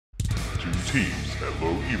teams at low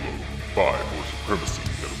elo vie for supremacy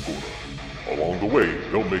in Agora. Along the way,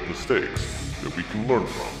 they'll make mistakes that we can learn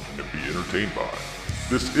from and be entertained by.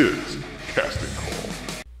 This is Casting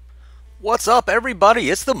Call. What's up, everybody?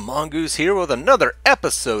 It's the Mongoose here with another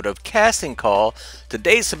episode of Casting Call.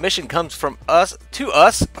 Today's submission comes from us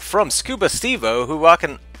from Scuba Stevo, who I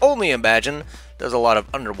can only imagine does a lot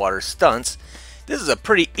of underwater stunts. This is a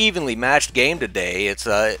pretty evenly matched game today.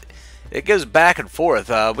 It goes back and forth.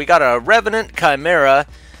 We got a Revenant Chimera,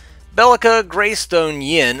 Bellica Greystone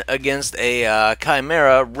Yin against a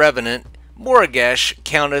Chimera Revenant, Morigesh,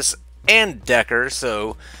 Countess, and Dekker.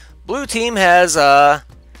 So blue team has a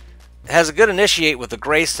good initiate with the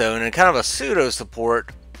Greystone and kind of a pseudo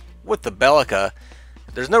support with the Bellica.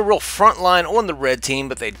 There's no real front line on the red team,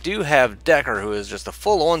 but they do have Dekker, who is just a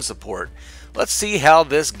full-on support. Let's see how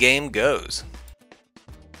this game goes.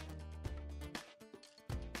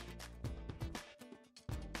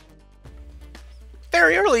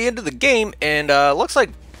 Very early into the game, and looks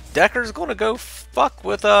like Dekker's going to go fuck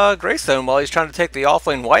with Greystone while he's trying to take the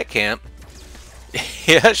offlane white camp.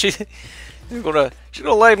 Yeah, she's gonna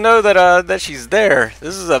let him know that she's there.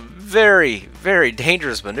 This is a very, very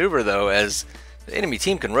dangerous maneuver, though, as the enemy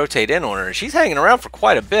team can rotate in on her, and she's hanging around for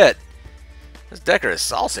quite a bit. This Dekker is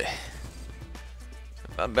saucy.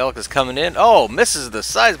 Bellica's coming in. Oh, misses the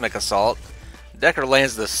seismic assault. Dekker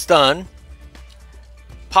lands the stun,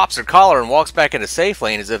 pops her collar, and walks back into safe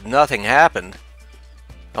lane as if nothing happened.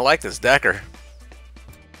 I like this Dekker.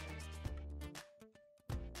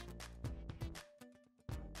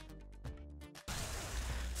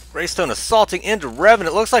 Greystone assaulting into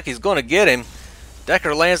Revenant. It looks like he's going to get him.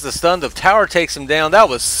 Dekker lands the stun. The tower takes him down. That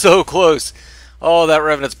was so close. Oh, that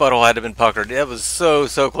Revenant's butthole had to have been puckered. That was so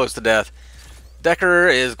close to death.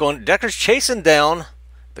 Dekker's chasing down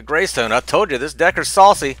the Greystone. I told you, this Dekker's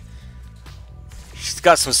saucy. She's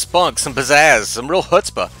got some spunk, some pizzazz, some real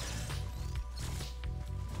chutzpah.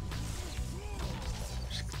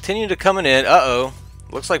 She's continuing to coming in. Uh-oh.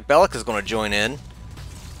 Looks like Bellica's going to join in.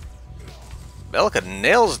 Bellica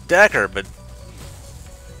nails Dekker, but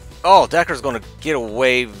oh, Dekker's going to get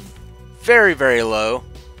away very, very low.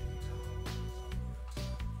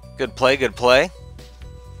 Good play, good play.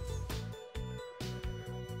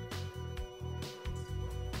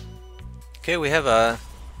 Okay, we have a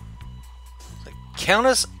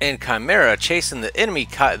Countess and Chimera chasing the enemy,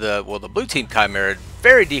 the blue team Chimera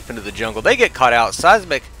very deep into the jungle. They get caught out.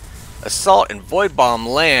 Seismic assault and void bomb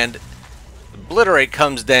land. Obliterate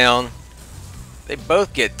comes down. They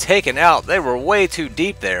both get taken out. They were way too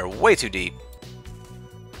deep there. Way too deep.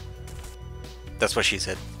 That's what she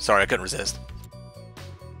said. Sorry, I couldn't resist.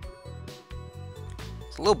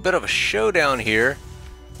 It's a little bit of a showdown here.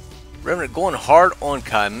 Revenant going hard on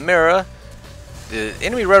Chimera. The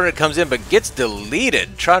enemy Revenant comes in but gets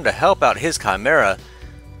deleted trying to help out his Chimera.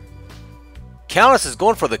 Countess is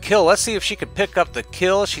going for the kill. Let's see if she can pick up the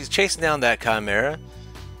kill. She's chasing down that Chimera.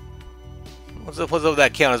 What's up with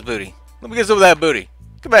that Countess booty? Let me get some of that booty.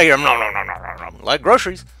 Come back here. No. Like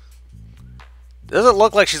groceries. Doesn't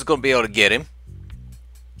look like she's going to be able to get him.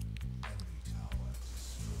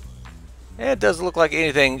 It doesn't look like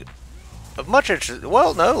anything of much interest.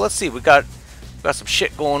 Well, no. Let's see. We got some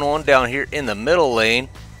shit going on down here in the middle lane.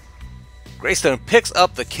 Greystone picks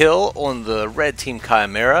up the kill on the red team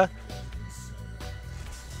Chimera.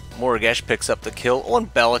 Morigesh picks up the kill on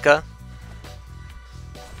Bellica.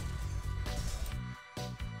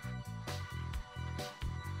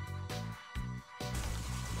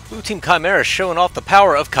 Blue team Chimera showing off the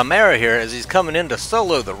power of Chimera here as he's coming in to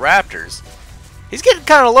solo the Raptors. He's getting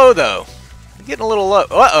kind of low though. He's getting a little low.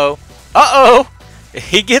 Uh-oh. Uh-oh.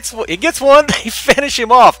 He gets one. They finish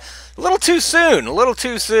him off. A little too soon. A little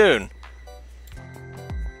too soon.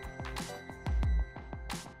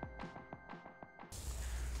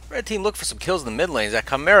 Red team look for some kills in the mid lanes. That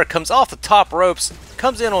Chimera comes off the top ropes,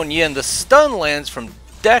 comes in on Yin. The stun lands from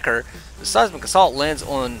Dekker. The seismic assault lands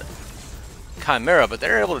on Chimera, but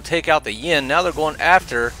they're able to take out the Yin. Now they're going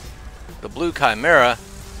after the blue Chimera.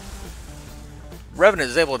 Revenant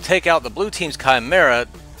is able to take out the blue team's Chimera.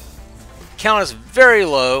 Countess very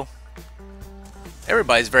low.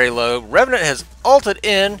 Everybody's very low. Revenant has ulted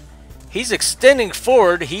in. He's extending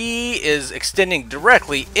forward. He is extending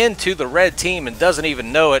directly into the red team and doesn't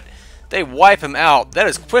even know it. They wipe him out. That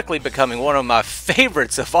is quickly becoming one of my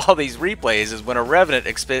favorites of all these replays, is when a Revenant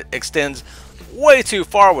extends way too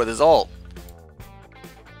far with his ult.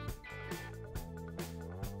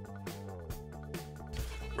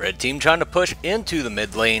 Red team trying to push into the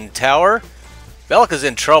mid lane tower. Bellica's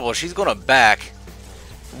in trouble. She's going to back.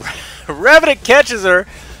 Revenant catches her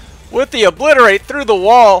with the obliterate through the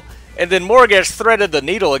wall And then Morgash threaded the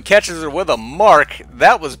needle and catches her with a mark.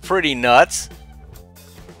 That was pretty nuts.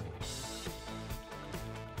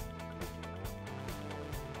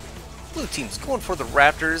 Blue team's going for the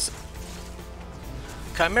Raptors.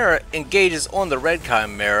 Chimera engages on the red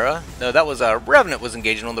Chimera. No, that was Revenant was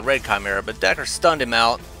engaging on the red Chimera, but Dekker stunned him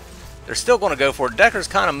out. They're still going to go for it. Dekker's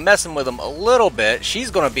kind of messing with him a little bit. She's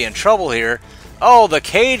going to be in trouble here. Oh, the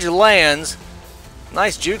cage lands.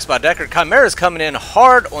 Nice jukes by Dekker. Chimera's coming in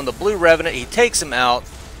hard on the blue Revenant. He takes him out.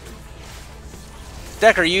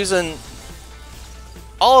 Dekker using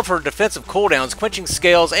all of her defensive cooldowns, quenching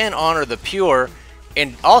Scales and Honor the Pure,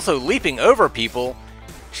 and also leaping over people.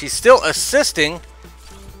 She's still assisting.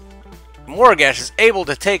 Morgash is able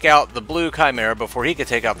to take out the blue Chimera before he could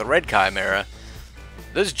take out the red Chimera.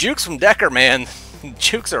 Those jukes from Dekker, man.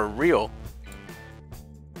 Jukes are real.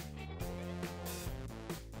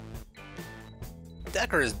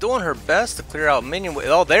 Dekker is doing her best to clear out minion.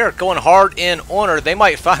 Oh, they're going hard in on her. They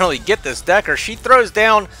might finally get this Dekker. She throws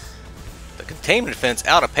down the containment fence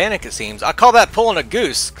out of panic, it seems. I call that pulling a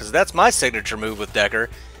goose, because that's my signature move with Dekker,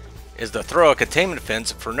 is to throw a containment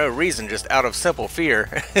fence for no reason, just out of simple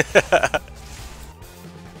fear.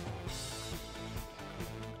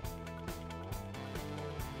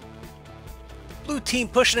 Blue team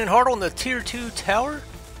pushing in hard on the tier 2 tower.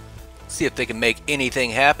 See if they can make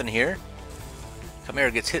anything happen here.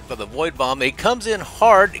 Chimera gets hit by the Void Bomb. He comes in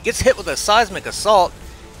hard, gets hit with a Seismic Assault,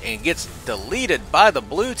 and gets deleted by the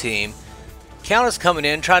blue team. Countess coming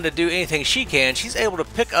in, trying to do anything she can. She's able to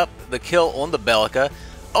pick up the kill on the Belica.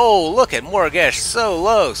 Oh, look at Morgash, so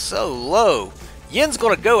low, so low. Yin's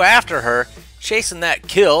going to go after her, chasing that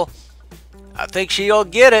kill. I think she'll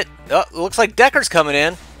get it. Oh, looks like Dekker's coming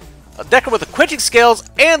in. Dekker with the quenching Scales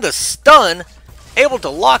and the stun, able to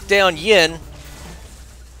lock down Yin.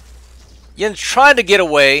 Yin's trying to get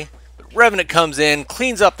away, but Revenant comes in,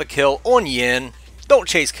 cleans up the kill on Yin. Don't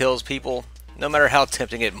chase kills, people, no matter how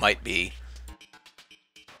tempting it might be.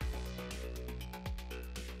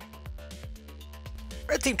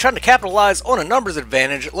 Red team trying to capitalize on a numbers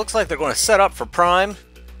advantage. It looks like they're going to set up for Prime.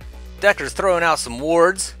 Dekker's throwing out some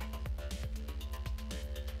wards.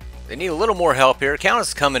 They need a little more help here. Countess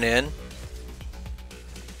is coming in.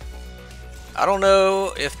 I don't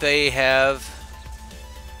know if they have...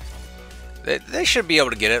 They should be able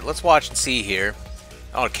to get it. Let's watch and see here.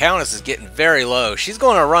 Oh, Countess is getting very low. She's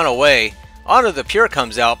going to run away. Honor the Pure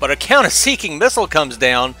comes out, but a Countess Seeking Missile comes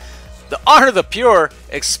down. The Honor the Pure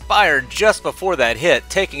expired just before that hit,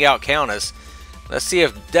 taking out Countess. Let's see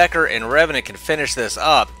if Dekker and Revenant can finish this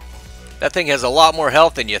up. That thing has a lot more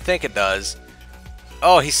health than you think it does.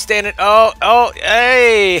 Oh, he's standing. Oh,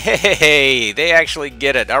 hey, they actually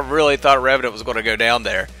get it. I really thought Revenant was going to go down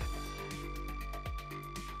there.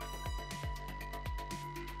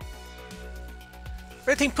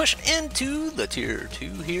 Red team pushing into the tier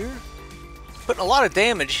 2 here. Putting a lot of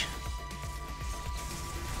damage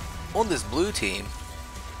on this blue team.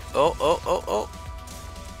 Oh.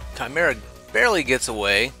 Chimera barely gets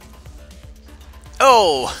away.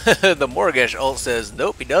 Oh, the Morgash ult says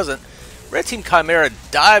nope, he doesn't. Red team Chimera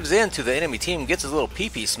dives into the enemy team, gets his little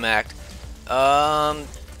pee-pee smacked. They're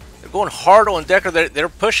going hard on Dekker. They're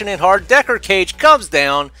pushing in hard. Dekker cage comes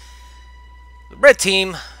down. The red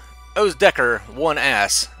team owes Dekker one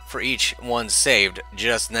ass for each one saved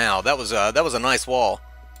just now. That was a nice wall.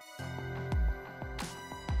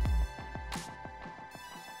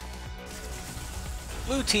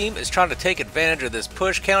 Blue team is trying to take advantage of this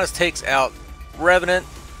push. Countess takes out Revenant.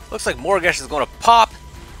 Looks like Morgash is going to pop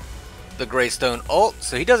the Greystone ult.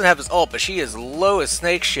 So he doesn't have his ult, but she is low as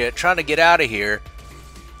snake shit, trying to get out of here.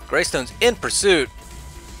 Greystone's in pursuit.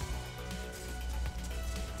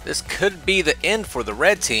 This could be the end for the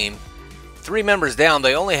red team. 3 members down.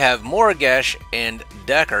 They only have Morgash and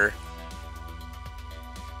Dekker.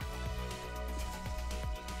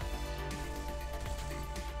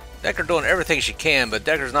 Dekker doing everything she can, but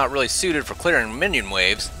Dekker's not really suited for clearing minion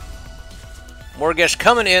waves. Morgash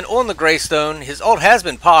coming in on the Greystone. His ult has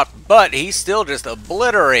been popped, but he still just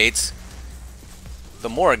obliterates the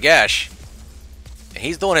Morgash.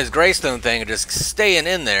 He's doing his Greystone thing and just staying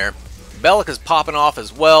in there. Belica's popping off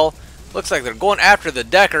as well. Looks like they're going after the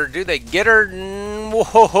Dekker. Do they get her?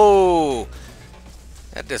 Whoa!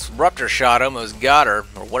 That Disruptor shot almost got her,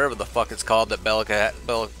 or whatever the fuck it's called that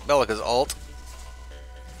Belica's ult.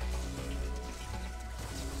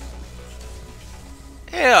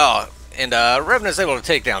 Yeah, and Revenant's able to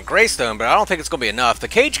take down Greystone, but I don't think it's going to be enough. The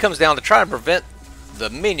cage comes down to try and prevent the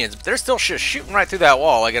minions, but they're still just shooting right through that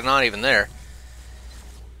wall like it's not even there.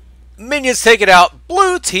 Minions take it out.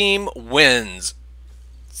 Blue team wins.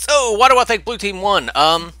 So, why do I think blue team won?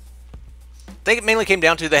 think it mainly came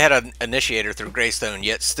down to they had an initiator through Greystone,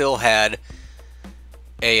 yet still had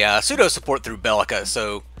a pseudo support through Bellica.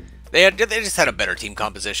 So they just had a better team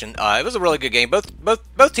composition. It was a really good game.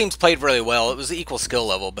 Both teams played really well. It was equal skill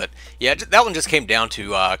level, but yeah, that one just came down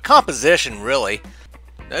to composition, really.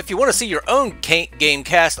 Now, if you want to see your own game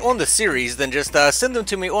cast on the series, then just send them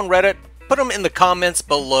to me on Reddit. Put them in the comments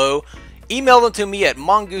below. Email them to me at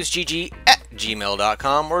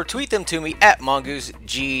mongoosegg@gmail.com or tweet them to me at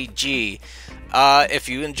mongoosegg. If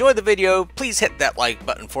you enjoyed the video, please hit that like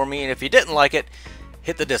button for me, and if you didn't like it,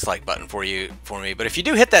 hit the dislike button for me. But if you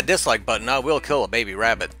do hit that dislike button, I will kill a baby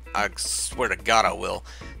rabbit. I swear to God I will.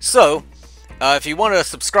 So, if you want to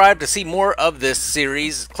subscribe to see more of this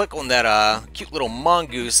series, click on that cute little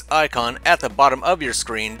mongoose icon at the bottom of your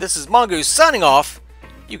screen. This is Mongoose signing off.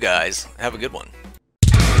 You guys have a good one.